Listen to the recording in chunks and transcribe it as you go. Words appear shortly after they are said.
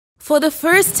For the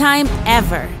first time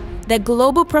ever, the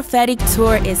Global Prophetic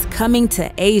Tour is coming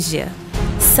to Asia.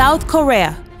 South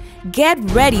Korea. Get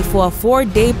ready for a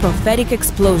 4-day prophetic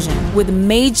explosion with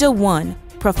Major One,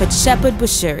 Prophet Shepherd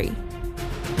Bushiri.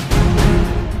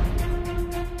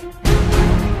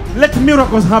 Let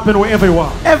miracles happen wherever you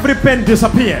are. Every pain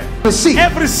disappear.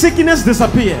 Every sickness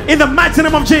disappear. In the mighty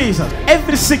name of Jesus.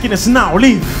 Every sickness now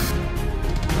leave.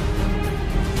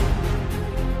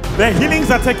 The healings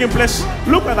are taking place.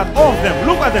 Look at that, all of them.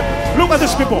 Look at them. Look at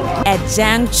these people. At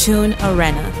JangChun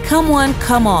Arena. Come one,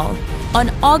 come all.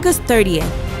 On August 30th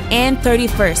and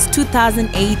 31st,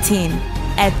 2018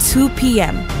 at 2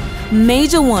 p.m.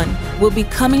 Major One will be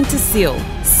coming to Seoul,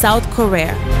 South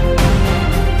Korea.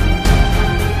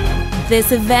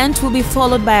 This event will be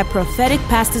followed by a prophetic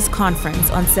pastors conference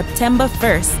on September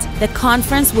 1st. The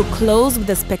conference will close with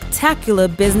a spectacular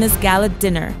business gala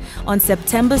dinner on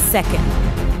September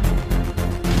 2nd.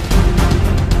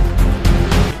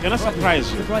 Can I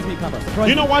surprise you? Surprise me, Papa. Surprise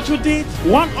You know what you did?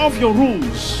 One of your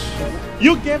rooms,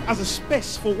 you gave as a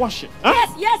space for worship. Huh?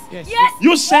 Yes.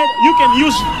 You said you can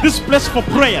use this place for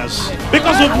prayers.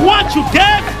 Because of what you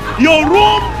gave your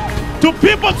room to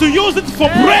people to use it for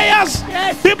prayers,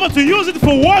 people to use it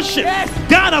for worship.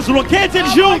 God has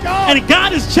located you and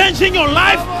God is changing your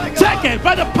life. Take it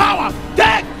by the power.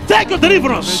 Take your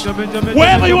deliverance.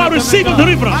 Wherever you are, receive your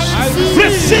deliverance.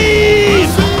 Receive.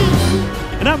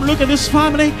 And I'm looking at this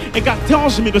family and God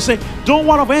tells me to say, don't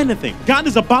worry about anything. God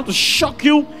is about to shock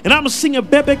you and I'm seeing a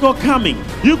baby girl coming.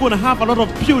 You're going to have a lot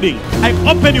of building. I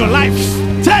open your life.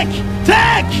 Take.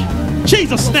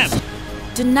 Jesus' name.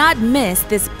 Do not miss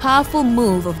this powerful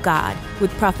move of God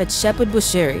with Prophet Shepherd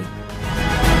Bushiri.